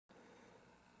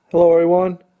Hello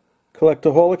everyone,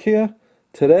 Collectaholic here.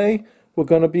 Today we're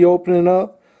going to be opening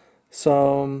up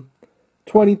some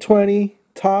 2020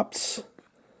 Topps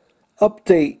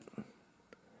update.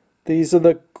 These are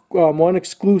the one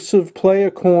exclusive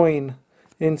player coin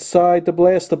inside the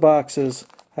blaster boxes.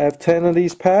 I have 10 of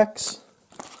these packs.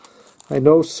 I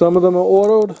know some of them are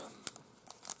autoed,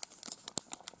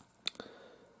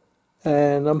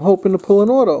 and I'm hoping to pull an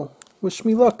auto. Wish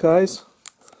me luck, guys.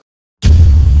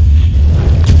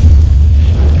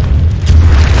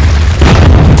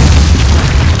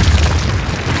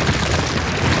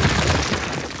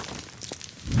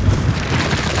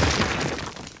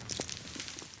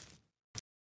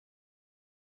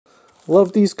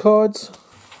 Love these cards.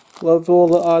 Love all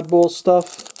the oddball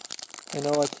stuff. I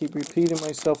know I keep repeating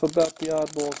myself about the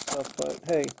oddball stuff, but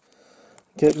hey,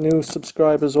 get new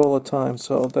subscribers all the time,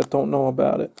 so that don't know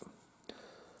about it.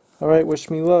 Alright, wish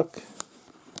me luck.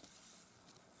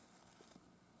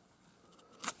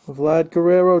 Vlad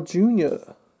Guerrero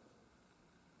Jr.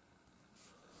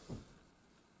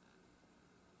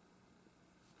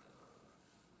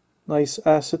 Nice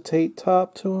acetate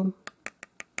top to him.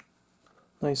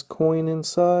 Nice coin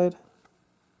inside.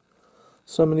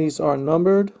 Some of these are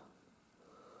numbered.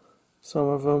 Some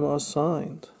of them are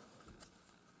signed.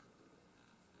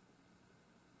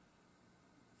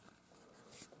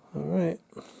 Alright.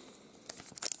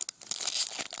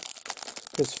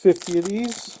 There's 50 of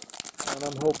these, and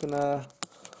I'm hoping to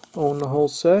own the whole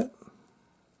set.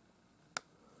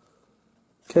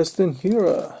 Keston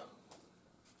Hiura.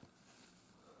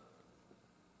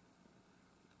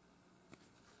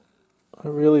 I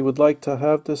really would like to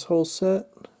have this whole set.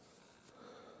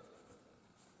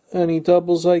 Any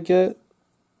doubles I get,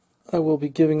 I will be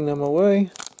giving them away.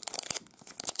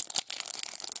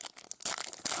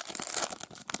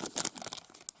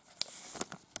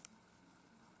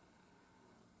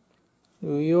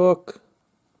 New York,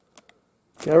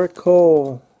 Gerrit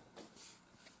Cole.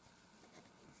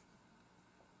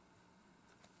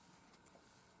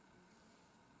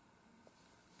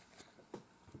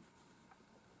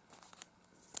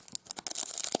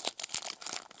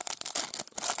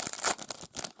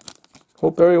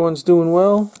 Hope everyone's doing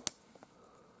well.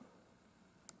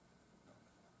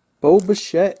 Bo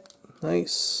Bichette,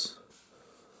 nice.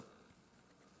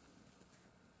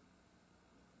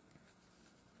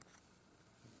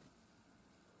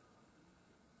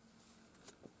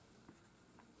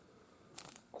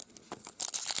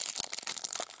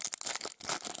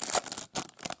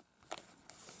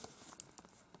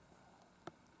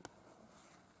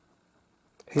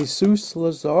 Jesus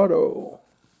Luzardo.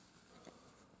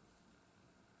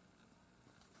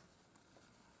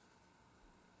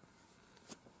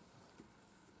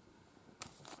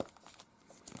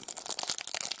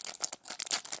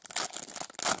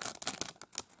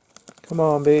 Come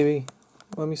on, baby.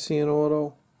 Let me see an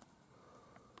auto.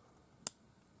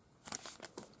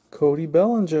 Cody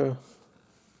Bellinger.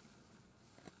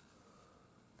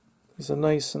 These are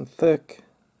nice and thick.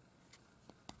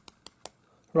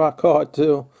 Rock hard,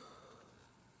 too.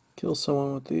 Kill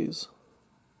someone with these.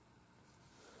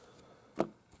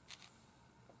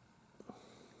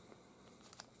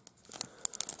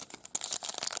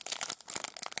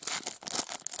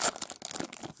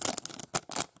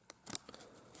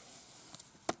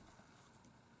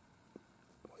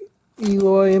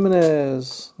 Eloy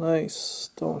Jimenez.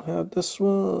 Nice. Don't have this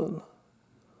one.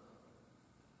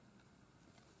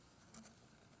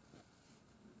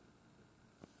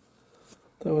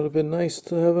 That would have been nice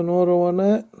to have an auto on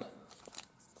that.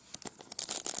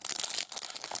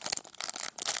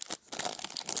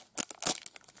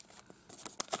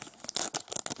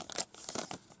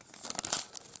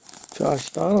 Josh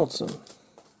Donaldson.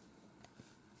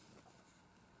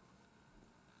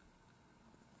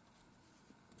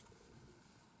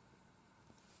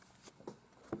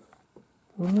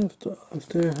 I wonder if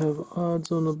they have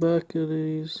odds on the back of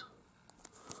these.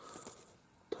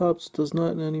 Topps does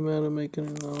not in any manner make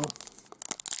any know.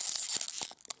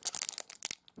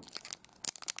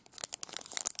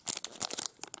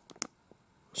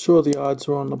 Sure, the odds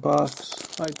are on the box.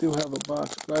 I do have a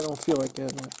box, but I don't feel like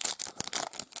getting it.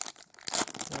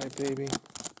 Alright, baby.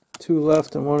 2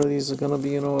 left, and one of these are going to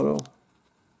be an auto.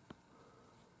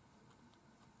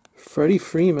 Freddie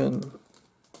Freeman.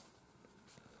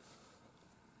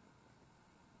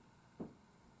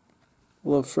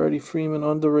 Love Freddie Freeman,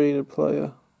 underrated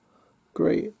player.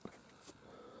 Great.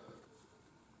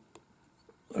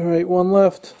 Alright, one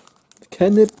left.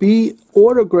 Can it be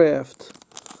autographed?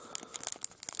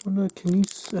 Can you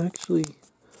actually...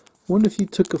 wonder if you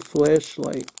took a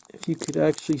flashlight, if you could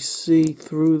actually see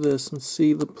through this and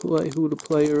see who the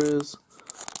player is.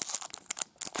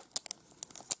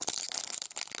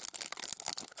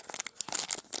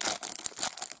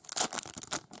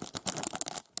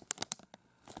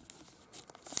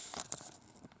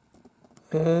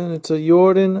 And it's a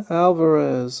Yordan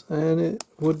Alvarez. And it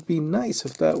would be nice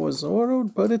if that was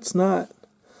ordered, but it's not.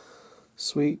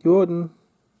 Sweet Yordan.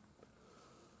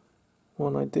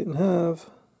 One I didn't have.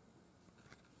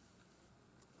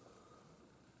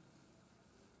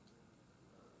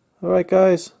 Alright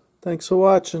guys, thanks for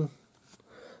watching.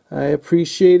 I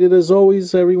appreciate it as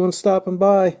always, everyone stopping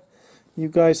by. You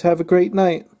guys have a great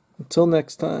night. Until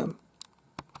next time.